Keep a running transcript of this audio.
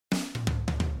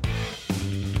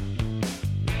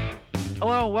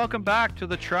Hello, welcome back to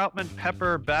the Troutman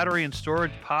Pepper Battery and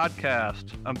Storage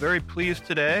Podcast. I'm very pleased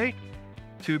today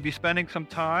to be spending some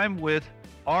time with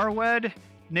Arwed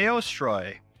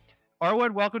Niestroj.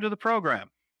 Arwed, welcome to the program.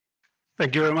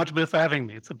 Thank you very much, Bill, for having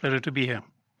me. It's a pleasure to be here.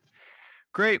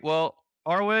 Great. Well,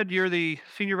 Arwed, you're the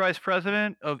Senior Vice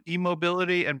President of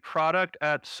E-Mobility and Product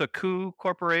at Sakuu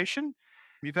Corporation.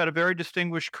 You've had a very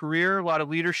distinguished career, a lot of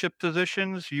leadership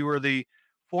positions. You were the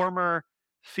former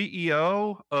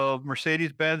CEO of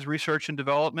Mercedes-Benz Research and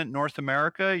Development North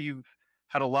America. You've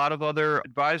had a lot of other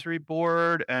advisory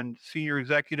board and senior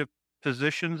executive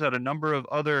positions at a number of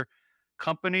other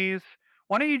companies.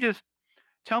 Why don't you just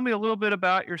tell me a little bit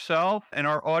about yourself and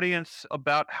our audience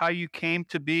about how you came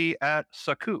to be at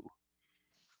Sakuu?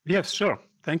 Yes, sure.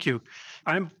 Thank you.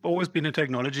 I've always been a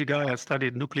technology guy. I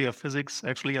studied nuclear physics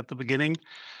actually at the beginning,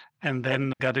 and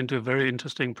then got into a very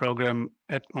interesting program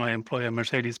at my employer,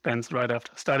 Mercedes-Benz, right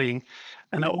after studying.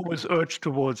 And I always urged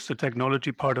towards the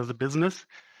technology part of the business,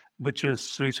 which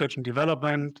is research and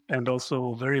development and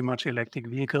also very much electric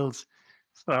vehicles.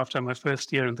 So after my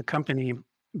first year in the company,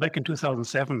 back in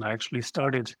 2007, I actually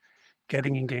started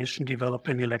getting engaged in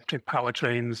developing electric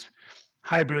powertrains,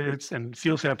 hybrids and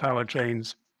fuel cell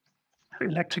powertrains,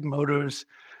 electric motors.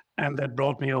 And that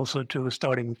brought me also to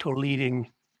starting to leading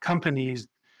companies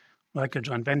like a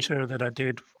joint venture that I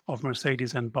did of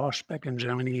Mercedes and Bosch back in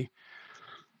Germany.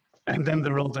 And then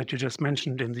the role that you just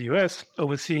mentioned in the US,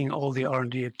 overseeing all the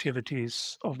R&D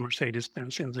activities of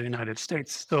Mercedes-Benz in the United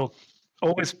States. So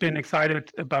always been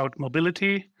excited about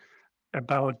mobility,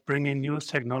 about bringing newest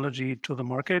technology to the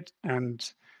market, and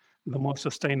the more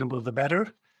sustainable, the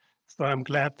better. So I'm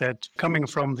glad that coming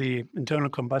from the internal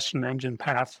combustion engine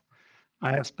path,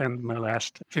 I have spent my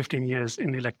last 15 years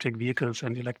in electric vehicles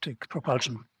and electric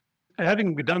propulsion.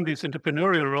 Having done these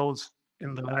entrepreneurial roles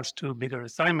in the last two bigger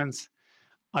assignments,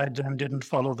 I then didn't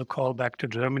follow the call back to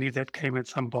Germany that came at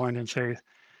some point and say,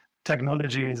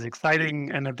 technology is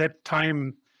exciting. And at that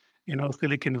time,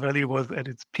 Silicon Valley was at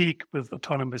its peak with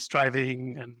autonomous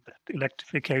driving and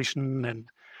electrification and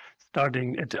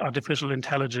starting artificial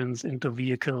intelligence into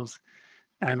vehicles.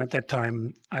 And at that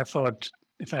time, I thought,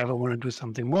 if I ever want to do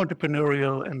something more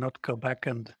entrepreneurial and not go back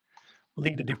and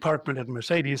lead a department at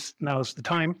Mercedes, now's the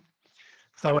time.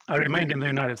 So I remained in the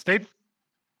United States,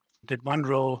 did one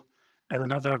role at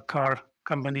another car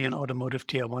company in automotive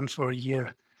tier one for a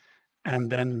year,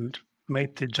 and then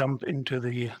made the jump into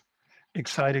the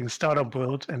exciting startup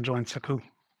world and joined Sakuu.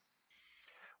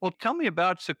 Well, tell me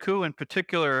about Sakuu in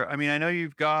particular. I mean, I know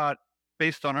you've got,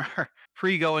 based on our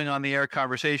pre-going on the air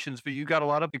conversations, but you've got a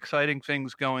lot of exciting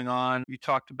things going on. You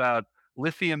talked about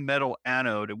lithium metal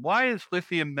anode. Why is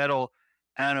lithium metal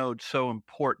anode so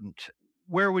important?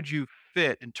 Where would you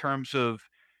fit in terms of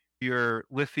your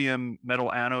lithium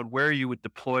metal anode, where you would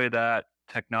deploy that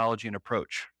technology and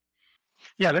approach?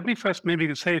 Yeah, let me first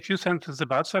maybe say a few sentences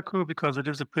about Sakuu because it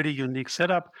is a pretty unique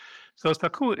setup. So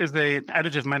Sakuu is an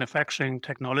additive manufacturing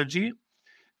technology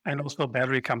and also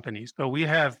battery company. So we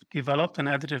have developed an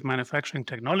additive manufacturing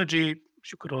technology.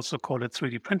 You could also call it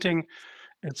 3D printing.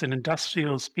 It's an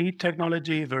industrial speed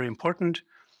technology, very important,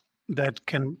 that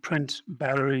can print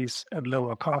batteries at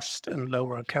lower cost and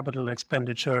lower capital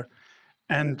expenditure,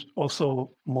 and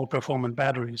also more performant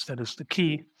batteries. That is the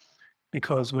key,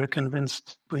 because we're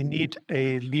convinced we need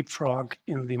a leapfrog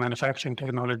in the manufacturing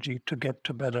technology to get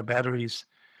to better batteries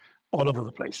all over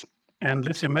the place. And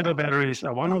lithium metal batteries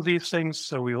are one of these things.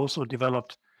 So we also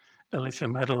developed a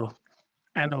lithium metal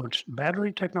anode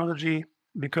battery technology,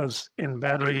 because in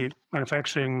battery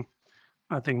manufacturing,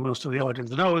 I think most of the audience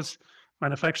knows,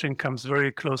 manufacturing comes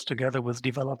very close together with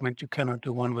development. You cannot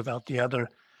do one without the other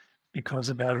because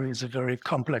a battery is a very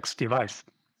complex device.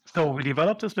 So we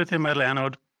developed this lithium metal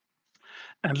anode,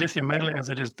 and lithium metal, as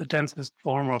it is the densest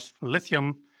form of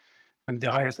lithium and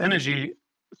the highest energy,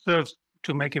 serves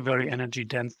to make a very energy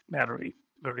dense battery.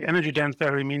 Very energy dense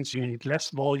battery means you need less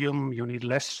volume, you need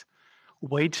less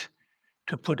weight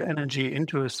to put energy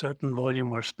into a certain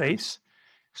volume or space.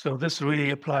 So this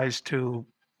really applies to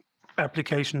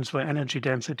applications where energy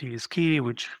density is key,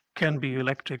 which can be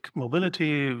electric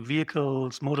mobility,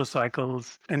 vehicles,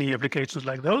 motorcycles, any applications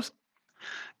like those.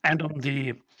 And on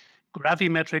the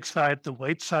gravimetric side, the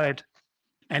weight side,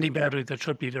 any battery that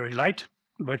should be very light,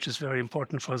 which is very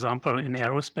important, for example, in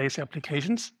aerospace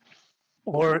applications,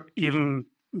 or even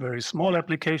very small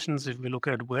applications. If we look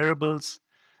at wearables,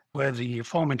 where the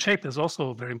form and shape is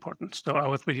also very important. So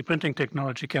our 3D printing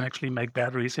technology can actually make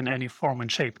batteries in any form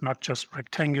and shape, not just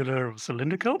rectangular or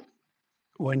cylindrical.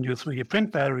 When you 3D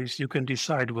print batteries, you can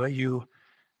decide where you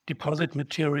deposit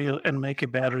material and make a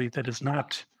battery that is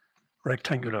not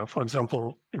rectangular. For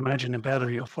example, imagine a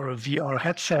battery for a VR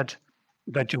headset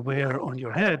that you wear on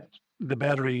your head, the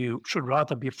battery should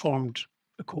rather be formed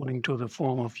according to the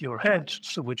form of your head,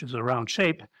 so which is a round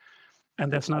shape.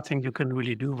 And that's nothing you can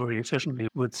really do very efficiently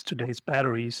with today's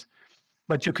batteries.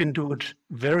 But you can do it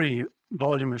very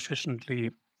volume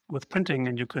efficiently with printing,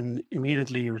 and you can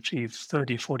immediately achieve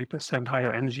 30-40%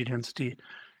 higher energy density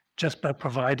just by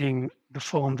providing the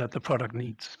form that the product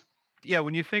needs. Yeah,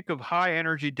 when you think of high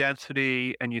energy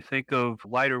density and you think of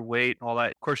lighter weight and all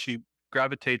that, of course, you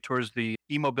gravitate towards the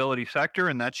e-mobility sector,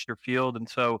 and that's your field. And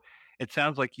so it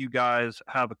sounds like you guys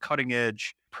have a cutting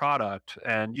edge product.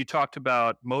 And you talked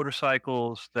about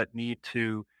motorcycles that need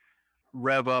to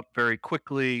rev up very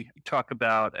quickly. You talk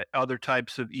about other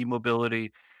types of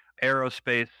e-mobility,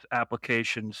 aerospace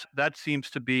applications. That seems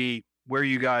to be where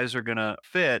you guys are going to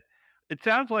fit. It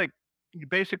sounds like you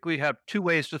basically have two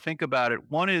ways to think about it.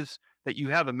 One is that you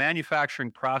have a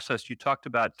manufacturing process. You talked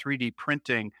about 3D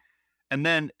printing. And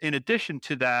then in addition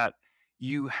to that,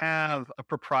 you have a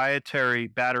proprietary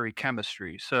battery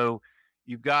chemistry. So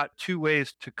you've got two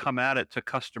ways to come at it to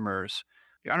customers.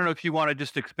 I don't know if you want to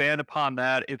just expand upon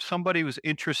that. If somebody was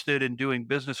interested in doing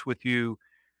business with you,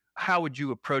 how would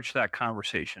you approach that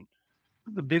conversation?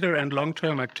 The bigger and long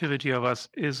term activity of us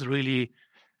is really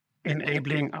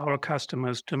enabling our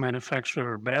customers to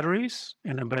manufacture batteries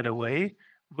in a better way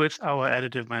with our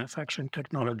additive manufacturing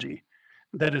technology.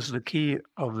 That is the key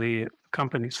of the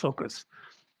company's focus.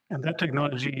 And that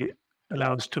technology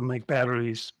allows to make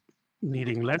batteries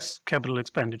needing less capital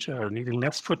expenditure, needing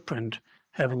less footprint,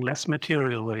 having less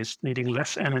material waste, needing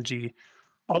less energy.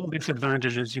 All of these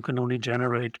advantages you can only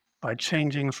generate by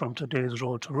changing from today's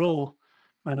roll to roll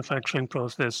manufacturing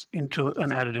process into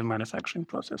an additive manufacturing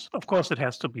process. Of course, it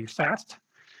has to be fast,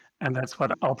 and that's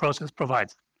what our process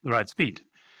provides, the right speed.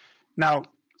 Now,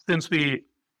 since we,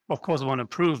 of course, want to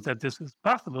prove that this is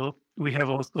possible, we have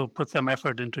also put some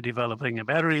effort into developing a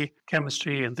battery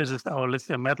chemistry, and this is our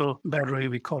lithium metal battery.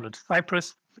 We call it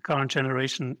Cypress, the current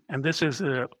generation. And this is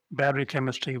a battery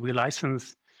chemistry we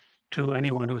license to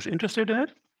anyone who is interested in it.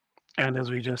 And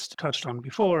as we just touched on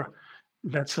before,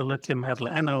 that's a lithium metal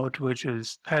anode, which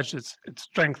has its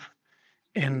strength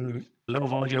in low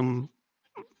volume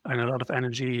and a lot of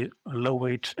energy, low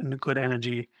weight and good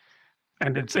energy.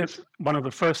 And it's one of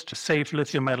the first safe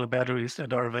lithium metal batteries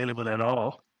that are available at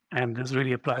all. And this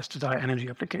really applies to high energy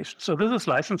applications. So this is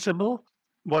licensable.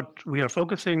 What we are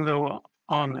focusing, though,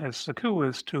 on as Sakuu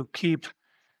is to keep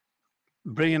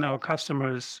bringing our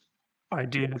customers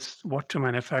ideas what to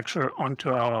manufacture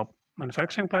onto our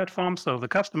manufacturing platform. So the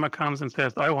customer comes and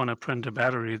says, I want to print a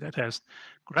battery that has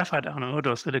graphite anode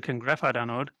or silicon graphite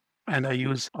anode, and I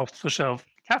use off-the-shelf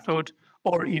cathode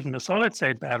or even a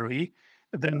solid-state battery.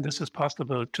 Then this is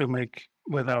possible to make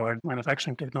with our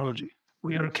manufacturing technology.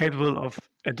 We are capable of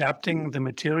adapting the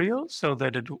material so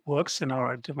that it works in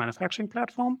our additive manufacturing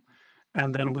platform.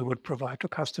 And then we would provide to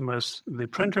customers the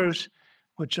printers,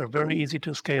 which are very easy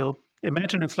to scale.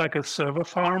 Imagine it's like a server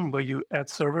farm where you add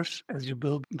servers as you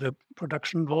build the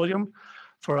production volume.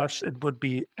 For us, it would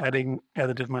be adding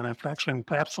additive manufacturing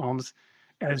platforms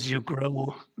as you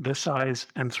grow the size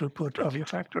and throughput of your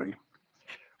factory.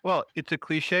 Well, it's a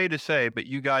cliche to say, but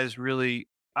you guys really,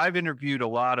 I've interviewed a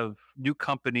lot of new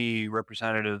company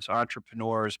representatives,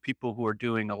 entrepreneurs, people who are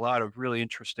doing a lot of really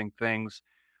interesting things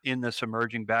in this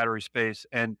emerging battery space.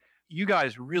 And you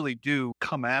guys really do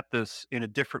come at this in a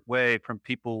different way from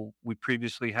people we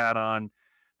previously had on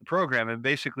the program. And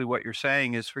basically, what you're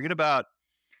saying is forget about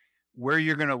where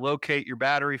you're going to locate your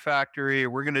battery factory, or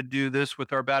we're going to do this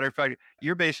with our battery factory.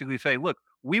 You're basically saying, look,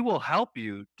 we will help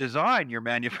you design your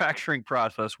manufacturing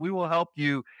process. We will help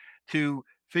you to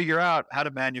figure out how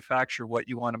to manufacture what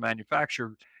you want to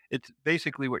manufacture. It's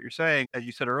basically what you're saying. As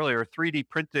you said earlier, 3D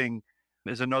printing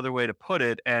is another way to put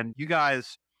it. And you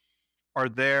guys are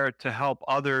there to help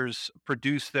others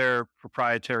produce their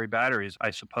proprietary batteries,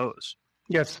 I suppose.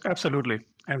 Yes, absolutely.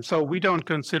 And so we don't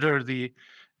consider the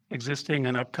existing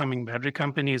and upcoming battery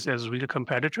companies as real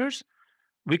competitors.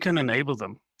 We can enable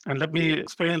them. And let me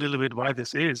explain a little bit why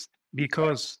this is.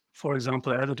 Because, for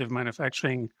example, additive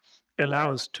manufacturing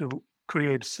allows to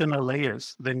create thinner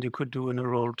layers than you could do in a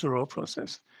roll to roll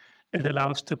process. It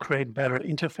allows to create better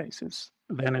interfaces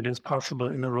than it is possible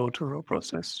in a roll to roll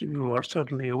process. You are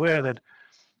certainly aware that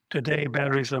today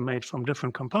batteries are made from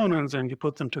different components and you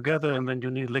put them together and then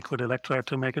you need liquid electrolyte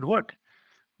to make it work.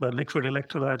 But liquid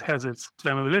electrolyte has its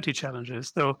flammability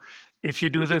challenges. So if you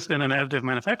do this in an additive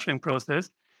manufacturing process,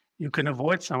 you can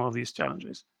avoid some of these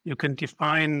challenges. You can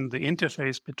define the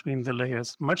interface between the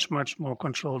layers much, much more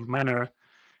controlled manner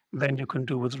than you can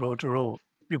do with roll to roll.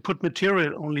 You put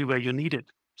material only where you need it.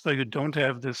 So you don't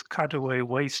have this cutaway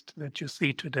waste that you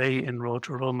see today in roll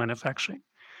to roll manufacturing.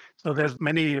 So there's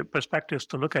many perspectives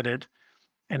to look at it,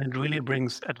 and it really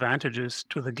brings advantages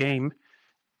to the game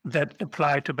that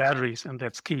apply to batteries, and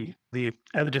that's key. The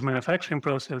additive manufacturing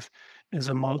process is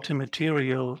a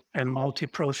multi-material and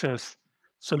multi-process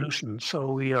solution.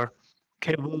 So we are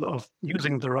capable of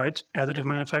using the right additive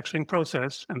manufacturing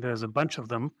process, and there's a bunch of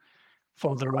them,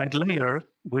 for the right layer,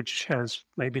 which has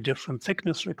maybe different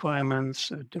thickness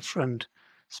requirements, different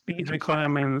speed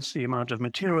requirements, the amount of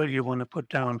material you want to put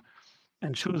down,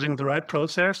 and choosing the right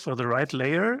process for the right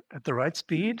layer at the right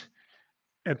speed,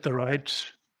 at the right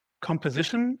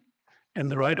composition, and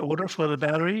the right order for the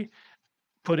battery.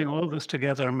 Putting all this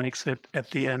together makes it,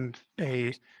 at the end,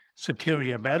 a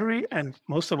superior battery and,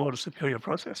 most of all, a superior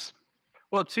process.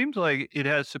 Well, it seems like it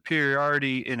has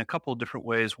superiority in a couple of different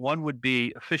ways. One would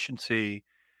be efficiency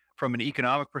from an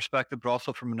economic perspective, but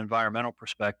also from an environmental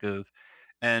perspective.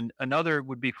 And another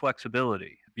would be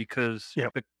flexibility because Yeah.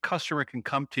 the customer can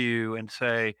come to you and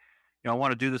say, I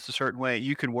want to do this a certain way.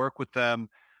 You can work with them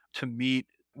to meet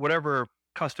whatever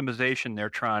customization they're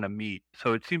trying to meet.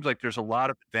 So it seems like there's a lot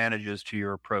of advantages to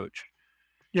your approach.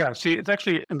 Yeah. See, it's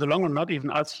actually in the long run not even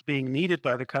us being needed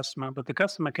by the customer, but the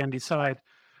customer can decide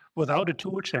without a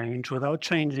tool change, without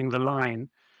changing the line,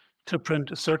 to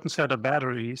print a certain set of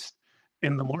batteries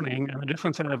in the morning and a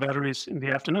different set of batteries in the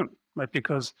afternoon, right?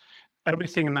 Because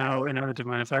everything now in additive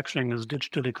manufacturing is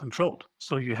digitally controlled.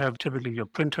 So you have typically your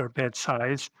printer bed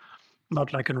size,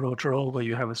 not like in roll where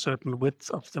you have a certain width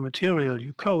of the material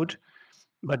you coat,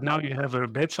 but now you have a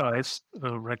bed size,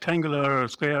 a rectangular, or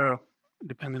square,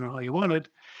 depending on how you want it.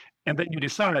 And then you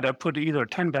decide I put either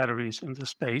 10 batteries in the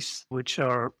space, which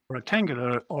are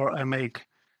rectangular, or I make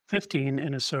 15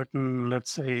 in a certain,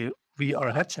 let's say,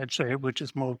 VR headset shape, which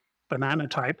is more banana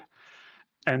type.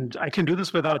 And I can do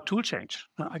this without tool change.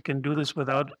 I can do this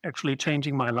without actually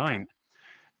changing my line.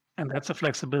 And that's a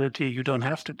flexibility you don't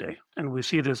have today. And we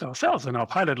see this ourselves in our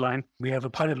pilot line. We have a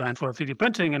pilot line for 3D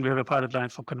printing and we have a pilot line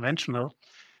for conventional.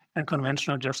 And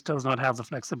conventional just does not have the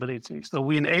flexibility. So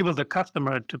we enable the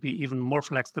customer to be even more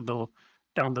flexible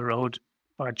down the road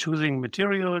by choosing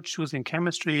material, choosing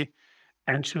chemistry,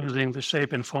 and choosing the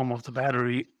shape and form of the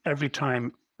battery every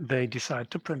time they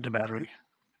decide to print a battery.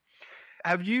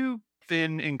 Have you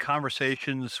been in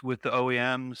conversations with the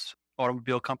OEMs,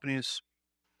 automobile companies?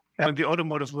 In the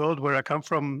automotive world where I come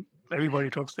from, everybody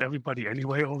talks to everybody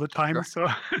anyway all the time. Sure. So,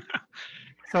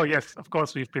 so yes, of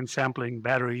course, we've been sampling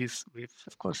batteries. We've,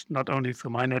 of course, not only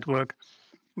through my network.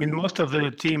 I mean, most of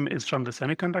the team is from the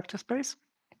semiconductor space,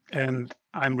 and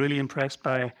I'm really impressed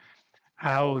by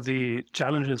how the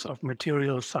challenges of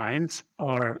material science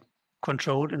are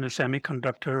controlled in a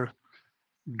semiconductor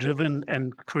driven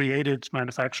and created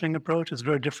manufacturing approach. It's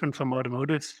very different from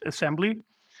automotive assembly.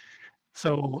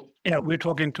 So yeah, we're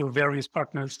talking to various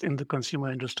partners in the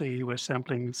consumer industry. We're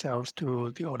sampling cells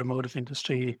to the automotive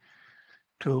industry,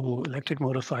 to electric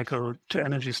motorcycle, to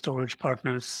energy storage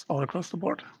partners all across the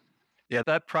board. Yeah,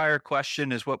 that prior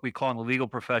question is what we call in the legal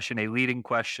profession a leading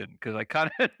question because I kind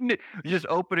of just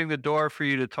opening the door for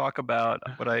you to talk about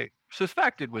what I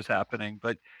suspected was happening.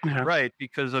 But Yeah. right,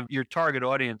 because of your target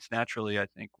audience, naturally, I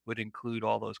think would include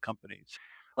all those companies.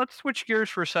 Let's switch gears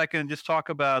for a second and just talk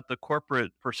about the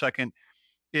corporate for a second.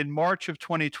 In March of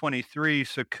 2023,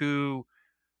 Sakuu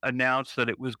announced that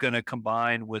it was going to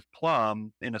combine with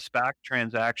Plum in a SPAC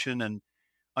transaction and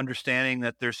understanding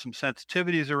that there's some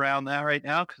sensitivities around that right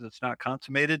now because it's not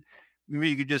consummated. Maybe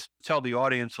you could just tell the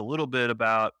audience a little bit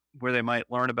about where they might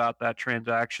learn about that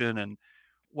transaction and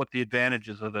what the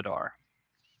advantages of it are.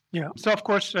 Yeah. So of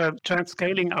course,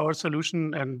 scaling our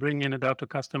solution and bringing it out to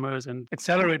customers and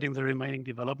accelerating the remaining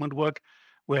development work,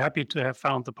 we're happy to have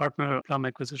found the partner Plum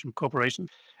Acquisition Corporation.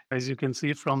 As you can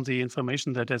see from the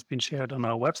information that has been shared on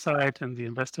our website and the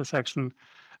investor section,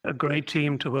 a great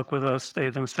team to work with us. They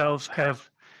themselves have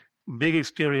big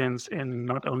experience in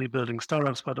not only building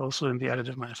startups, but also in the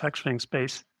additive manufacturing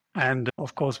space. And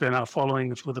of course, we're now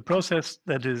following through the process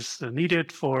that is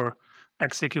needed for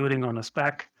executing on a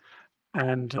SPAC.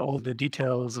 And all the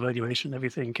details, valuation,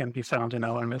 everything can be found in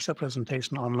our investor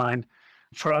presentation online.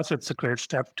 For us, it's a great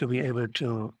step to be able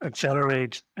to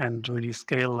accelerate and really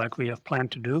scale like we have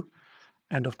planned to do.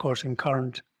 And of course, in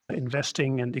current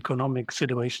investing and economic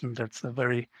situation, that's a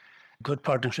very good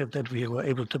partnership that we were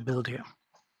able to build here.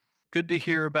 Good to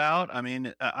hear about. I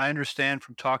mean, I understand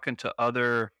from talking to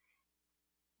other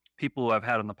people who I've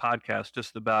had on the podcast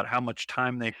just about how much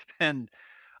time they spend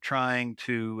trying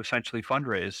to essentially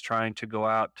fundraise, trying to go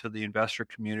out to the investor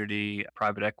community,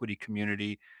 private equity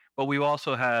community. But we've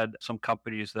also had some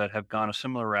companies that have gone a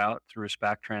similar route through a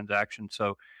SPAC transaction.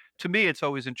 So to me, it's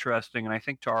always interesting. And I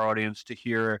think to our audience to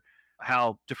hear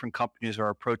how different companies are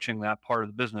approaching that part of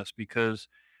the business because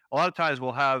a lot of times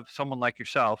we'll have someone like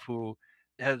yourself who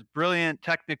has brilliant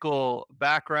technical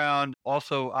background.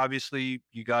 Also, obviously,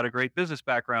 you got a great business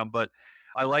background, but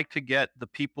I like to get the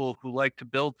people who like to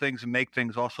build things and make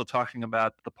things also talking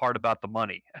about the part about the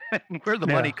money and where the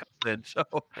money Yeah. comes in. So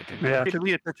Yeah. to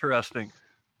me, it's interesting.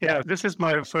 Yeah. This is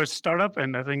my first startup,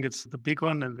 and I think it's the big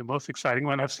one and the most exciting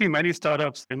one. I've seen many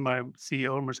startups in my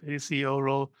Mercedes CEO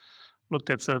role, looked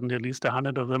at certainly at least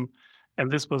 100 of them. And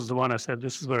this was the one I said,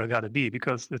 this is where I got to be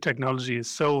because the technology is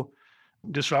so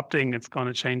disrupting, it's going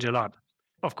to change a lot.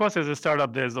 Of course, as a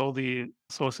startup, there's all the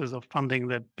sources of funding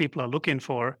that people are looking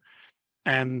for.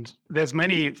 And there's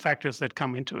many factors that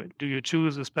come into it. Do you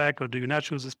choose a spec or do you not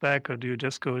choose a spec or do you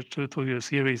just go through your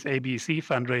series A, B, C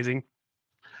fundraising?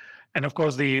 And of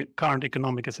course, the current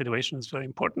economic situation is very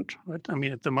important, right? I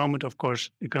mean, at the moment, of course,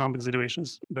 economic situation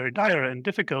is very dire and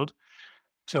difficult.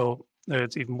 So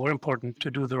it's even more important to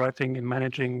do the right thing in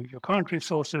managing your current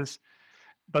resources,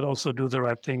 but also do the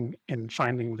right thing in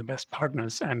finding the best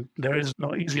partners. And there is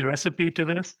no easy recipe to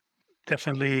this.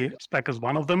 Definitely, spec is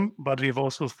one of them, but we've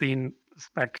also seen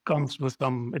spec comes with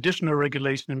some additional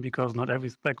regulation because not every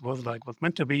spec was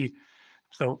meant to be.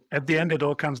 So at the end, it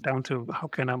all comes down to how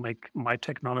can I make my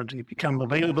technology become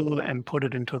available and put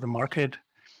it into the market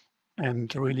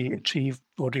and really achieve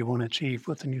what we want to achieve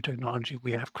with the new technology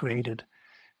we have created.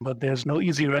 But there's no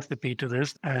easy recipe to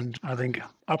this. And I think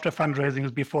after fundraising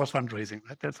is before fundraising,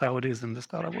 right? That's how it is in the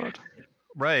startup world.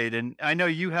 Right. And I know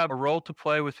you have a role to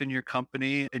play within your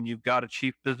company, and you've got a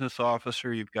chief business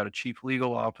officer, you've got a chief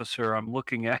legal officer. I'm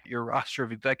looking at your roster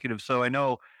of executives. So I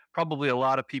know probably a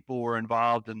lot of people were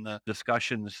involved in the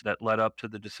discussions that led up to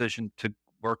the decision to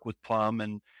work with Plum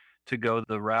and to go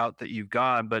the route that you've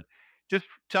gone. But just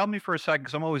tell me for a second,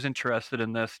 because I'm always interested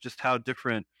in this, just how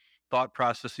different thought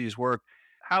processes work.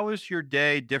 How is your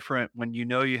day different when you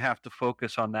know you have to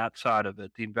focus on that side of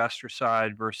it, the investor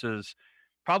side versus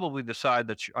probably the side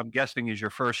that I'm guessing is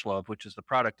your first love, which is the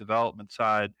product development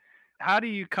side? How do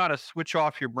you kind of switch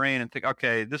off your brain and think,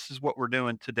 okay, this is what we're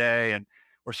doing today, and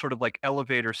or sort of like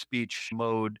elevator speech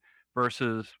mode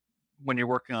versus when you're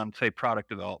working on, say, product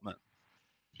development?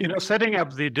 Setting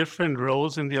up the different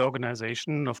roles in the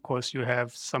organization, of course, you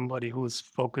have somebody who's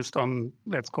focused on,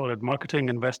 let's call it marketing,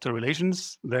 investor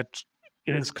relations, that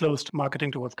is close to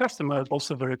marketing towards customers,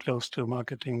 also very close to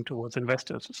marketing towards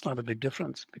investors. It's not a big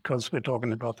difference because we're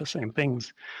talking about the same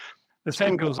things. The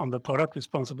same goes on the product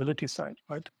responsibility side,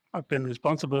 right? I've been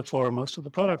responsible for most of the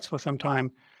products for some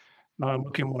time. Now I'm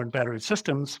looking more at battery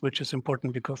systems, which is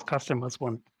important because customers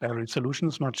want battery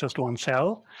solutions, not just one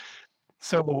cell.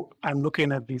 So I'm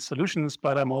looking at these solutions,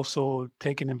 but I'm also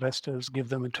taking investors, give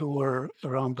them a tour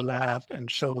around the lab and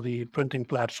show the printing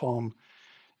platform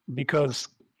because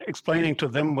explaining to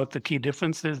them what the key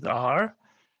differences are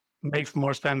makes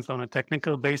more sense on a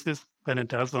technical basis than it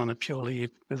does on a purely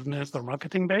business or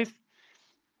marketing base.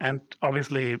 And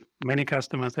obviously, many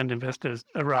customers and investors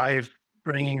arrive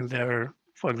bringing their,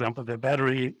 for example, their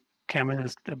battery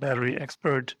chemist, their battery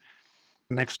expert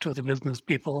next to the business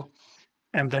people.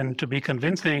 And then to be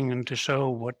convincing and to show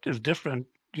what is different,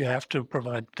 you have to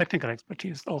provide technical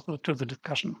expertise also to the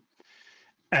discussion.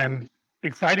 And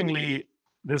excitingly,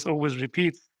 this always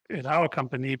repeats in our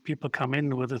company. People come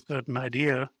in with a certain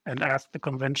idea and ask the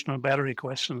conventional battery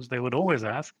questions they would always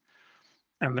ask.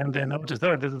 And then they notice,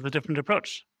 oh, this is a different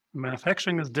approach.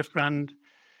 Manufacturing is different.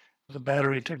 The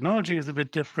battery technology is a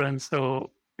bit different.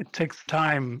 So it takes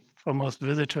time for most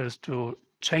visitors to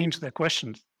change their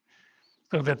questions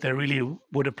so that they really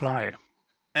would apply.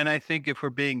 And I think if we're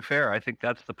being fair, I think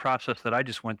that's the process that I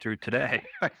just went through today.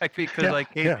 Because Yeah, I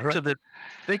came yeah, right. into the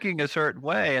thinking a certain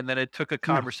way, and then it took a Yeah.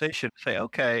 conversation to say,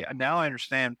 okay, now I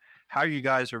understand how you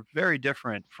guys are very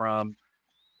different from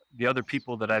the other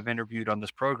people that I've interviewed on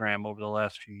this program over the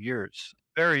last few years.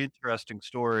 Very interesting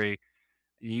story.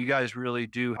 You guys really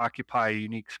do occupy a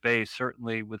unique space,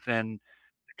 certainly within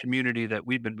the community that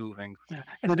we've been moving. Yeah.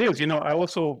 And it is, I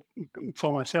also,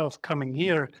 for myself coming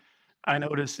here, I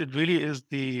noticed it really is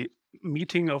the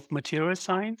meeting of material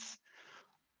science,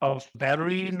 of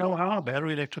battery know-how,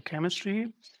 battery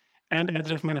electrochemistry, and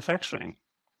additive manufacturing.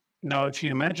 Now, if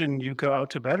you imagine you go out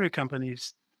to battery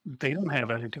companies, they don't have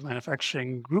additive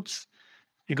manufacturing groups.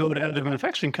 You go to additive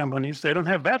manufacturing companies, they don't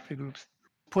have battery groups.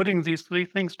 Putting these three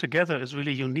things together is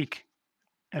really unique.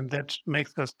 And that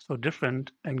makes us so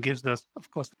different and gives us,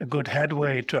 of course, a good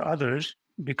headway to others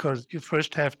because you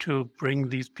first have to bring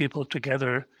these people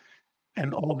together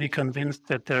and all be convinced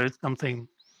that there is something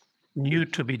new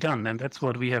to be done. And that's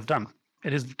what we have done.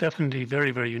 It is definitely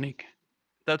very, very unique.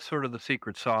 That's sort of the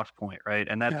secret sauce point, right?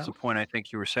 And that's Yeah. the point I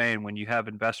think you were saying when you have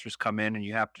investors come in and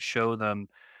you have to show them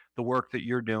the work that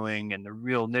you're doing and the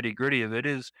real nitty gritty of it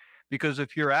is because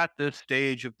if you're at this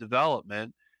stage of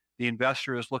development, the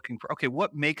investor is looking for, okay,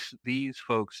 what makes these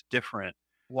folks different?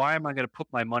 Why am I going to put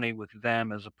my money with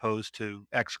them as opposed to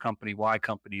X company, Y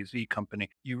company, Z company?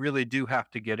 You really do have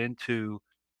to get into.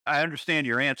 I understand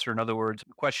your answer. In other words,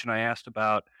 the question I asked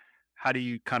about how do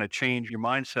you kind of change your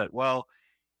mindset? Well,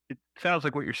 it sounds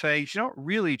like what you're saying is you don't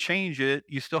really change it.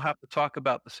 You still have to talk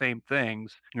about the same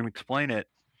things and explain it.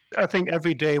 I think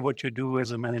every day what you do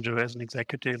as a manager, as an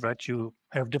executive, right, you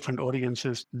have different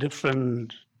audiences,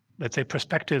 different, let's say,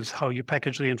 perspectives, how you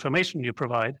package the information you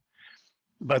provide.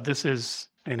 But this is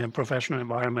in a professional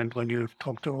environment when you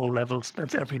talk to all levels,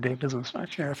 that's everyday business,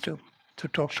 right? You have to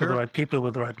talk to the Sure. right people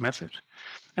with the right message.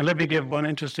 And let me give one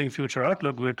interesting future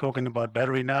outlook. We're talking about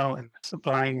battery now and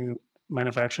supplying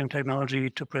manufacturing technology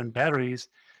to print batteries.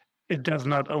 It does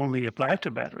not only apply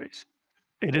to batteries.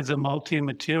 It is a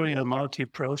multi-material,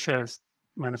 multi-process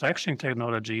manufacturing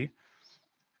technology.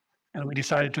 And we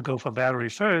decided to go for battery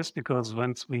first because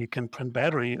once we can print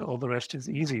battery, all the rest is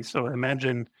easy. So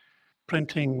imagine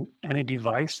printing any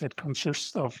device that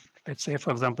consists of, let's say,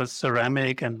 for example,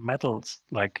 ceramic and metals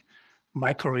like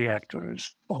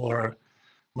microreactors or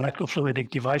microfluidic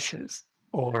devices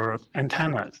or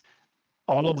antennas.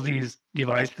 All of these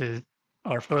devices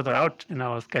are further out in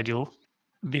our schedule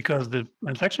because the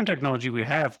manufacturing technology we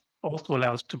have also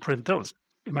allows to print those.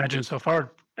 Imagine so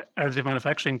far, additive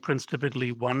manufacturing prints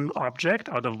typically one object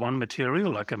out of one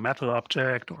material, like a metal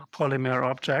object or a polymer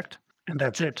object, and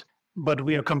that's it. But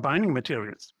we are combining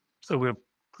materials. So we're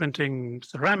printing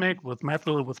ceramic with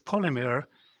metal, with polymer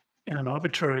in an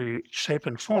arbitrary shape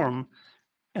and form,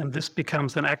 and this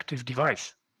becomes an active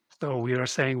device. So we are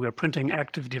saying we're printing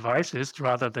active devices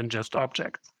rather than just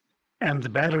objects. And the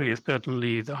battery is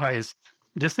certainly the highest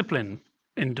discipline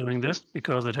in doing this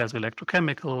because it has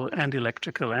electrochemical and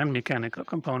electrical and mechanical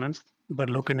components. But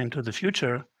looking into the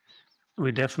future,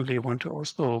 we definitely want to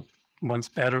also, once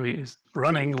battery is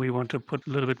running, we want to put a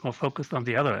little bit more focus on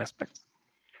the other aspects.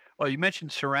 Well, you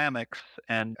mentioned ceramics,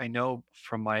 and I know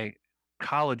from my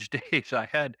college days, I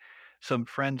had some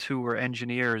friends who were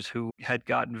engineers who had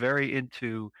gotten very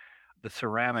into the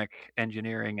ceramic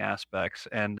engineering aspects.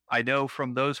 And I know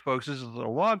from those folks, this is a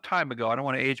long time ago. I don't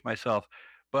want to age myself,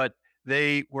 but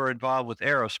they were involved with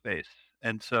aerospace.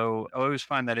 And so I always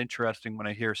find that interesting when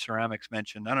I hear ceramics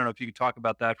mentioned. I don't know if you could talk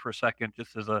about that for a second,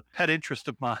 just as a pet interest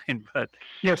of mine, but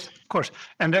Yes, of course.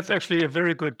 And that's actually a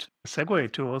very good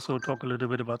segue to also talk a little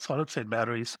bit about solid state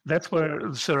batteries. That's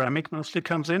where ceramic mostly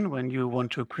comes in when you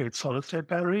want to create solid state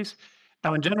batteries.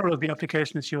 Now, in general, the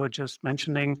applications you were just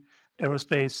mentioning,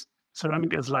 aerospace,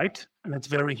 ceramic is light and it's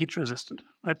very heat resistant.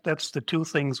 Right? That's the two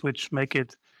things which make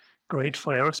it great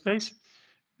for aerospace.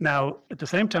 Now, at the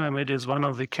same time, it is one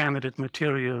of the candidate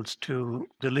materials to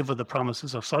deliver the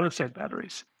promises of solid state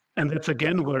batteries. And that's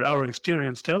again where our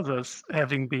experience tells us,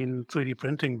 having been 3D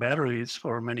printing batteries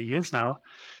for many years now,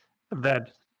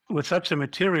 that with such a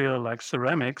material like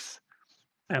ceramics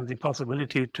and the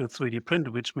possibility to 3D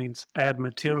print, which means add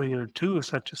material to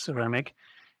such a ceramic,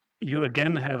 you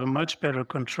again have a much better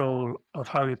control of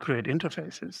how you create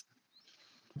interfaces.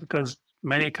 Because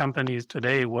many companies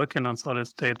today working on solid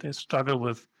state, they struggle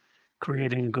with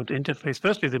creating a good interface.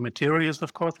 Firstly, the material is,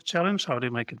 of course, a challenge, how to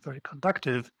make it very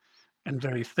conductive and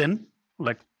very thin,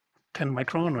 like 10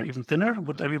 micron or even thinner,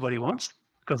 what everybody wants.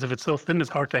 Because if it's so thin, it's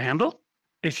hard to handle.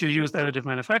 If you use additive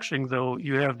manufacturing, though,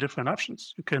 you have different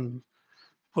options. You can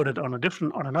put it on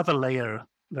another layer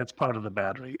that's part of the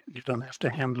battery. You don't have to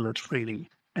handle it freely.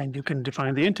 And you can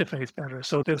define the interface better.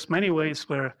 So there's many ways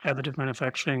where additive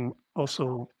manufacturing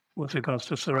also, with regards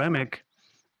to ceramic,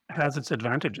 has its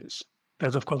advantages.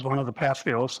 There's, of course, one of the paths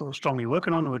we're also strongly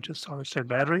working on, which is solid state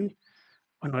battery.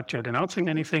 We're not yet announcing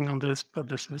anything on this, but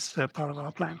this is part of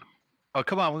our plan. oh,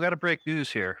 come on, we got to break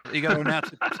news here. You got to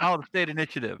announce a solid state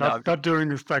initiative. No, Not during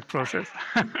the spec process.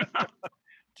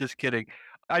 just kidding.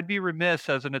 I'd be remiss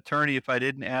as an attorney if I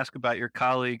didn't ask about your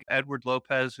colleague, Edward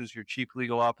Lopez, who's your chief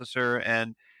legal officer,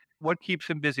 and what keeps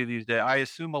him busy these days. I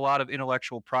assume a lot of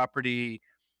intellectual property,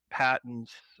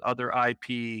 patents, other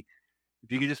IP.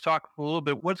 If you could just talk a little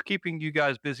bit, what's keeping you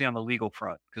guys busy on the legal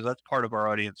front? Because that's part of our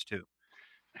audience too.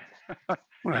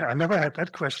 Well, I never had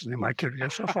that question in my career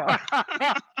so far.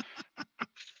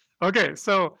 Okay,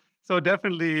 so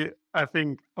definitely, I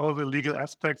think all the legal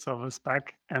aspects of a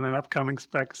spec and an upcoming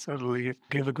spec certainly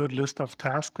give a good list of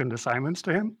tasks and assignments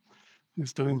to him.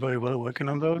 He's doing very well working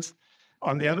on those.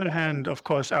 On the other hand, of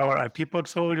course, our IP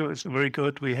portfolio is very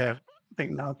good. We have, I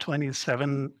think, now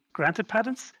 27 granted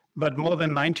patents, but more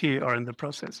than 90 are in the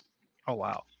process. Oh,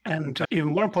 wow. And even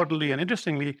more importantly and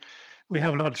interestingly, we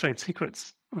have a lot of trade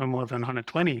secrets, more than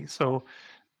 120. So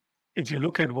If you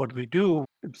look at what we do,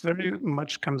 it very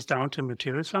much comes down to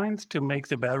material science to make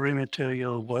the battery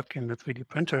material work in the 3D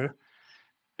printer.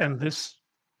 And this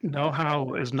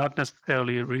know-how is not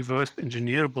necessarily reverse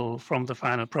engineerable from the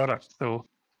final product. So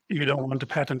you don't want to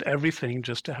patent everything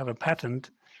just to have a patent.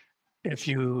 If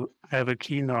you have a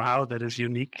key know-how that is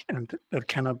unique and that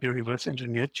cannot be reverse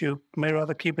engineered, you may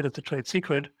rather keep it as a trade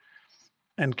secret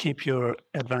and keep your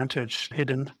advantage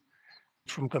hidden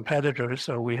from competitors.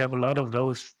 So we have a lot of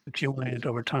those accumulated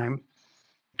over time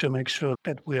to make sure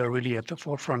that we are really at the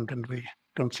forefront and we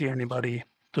don't see anybody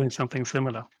doing something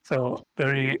similar. So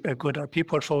very a good IP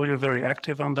portfolio, very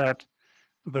active on that,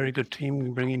 very good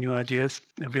team bringing new ideas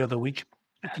every other week.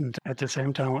 And at the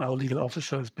same time, our legal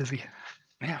officer is busy.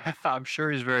 I'm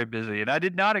sure he's very busy. And I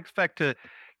did not expect to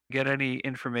get any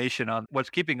information on what's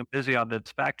keeping him busy on the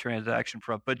SPAC transaction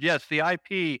front. But yes, the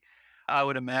IP, I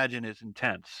would imagine, is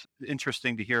intense.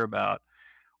 Interesting to hear about.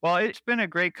 Well, it's been a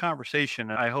great conversation.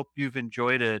 I hope you've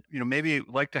enjoyed it. Maybe I'd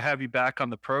like to have you back on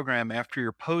the program after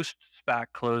your post SPAC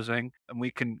closing, and we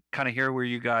can kind of hear where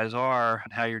you guys are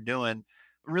and how you're doing.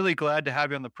 Really glad to have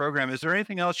you on the program. Is there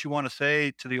anything else you want to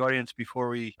say to the audience before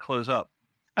we close up?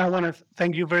 I want to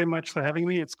thank you very much for having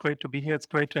me. It's great to be here. It's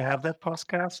great to have that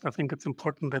podcast. I think it's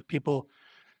important that people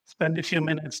spend a few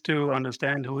minutes to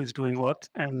understand who is doing what.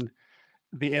 And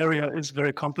the area is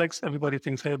very complex. Everybody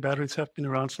thinks, hey, batteries have been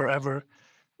around forever.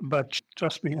 But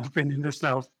trust me, I've been in this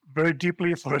now very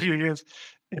deeply for a few years.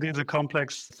 It is a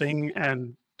complex thing,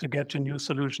 and to get to new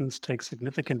solutions takes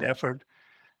significant effort.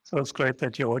 So it's great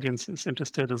that your audience is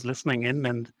interested, is listening in.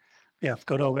 And yeah,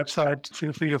 go to our website.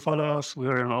 Feel free to follow us.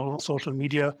 We're on all social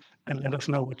media, and let us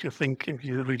know what you think if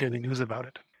you read any news about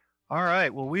it. All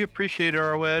right. Well, we appreciate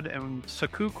Arwed and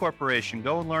Sakuu Corporation.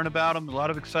 Go and learn about them. A lot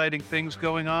of exciting things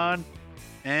going on.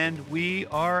 And we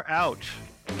are out.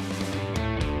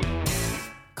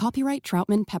 Copyright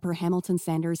Troutman Pepper Hamilton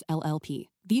Sanders, LLP.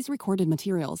 These recorded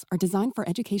materials are designed for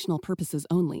educational purposes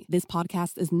only. This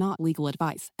podcast is not legal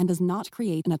advice and does not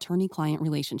create an attorney-client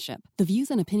relationship. The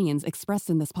views and opinions expressed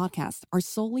in this podcast are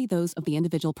solely those of the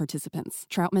individual participants.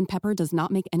 Troutman Pepper does not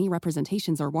make any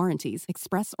representations or warranties,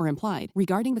 express or implied,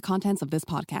 regarding the contents of this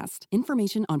podcast.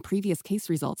 Information on previous case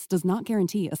results does not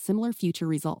guarantee a similar future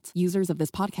result. Users of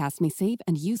this podcast may save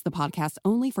and use the podcast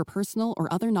only for personal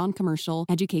or other non-commercial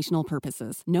educational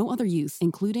purposes. No other use,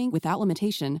 including, without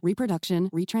limitation, reproduction,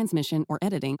 retransmission, or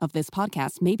editing of this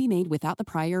podcast may be made without the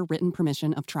prior written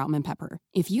permission of Troutman Pepper.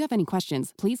 If you have any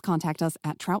questions, please contact us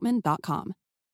at troutman.com.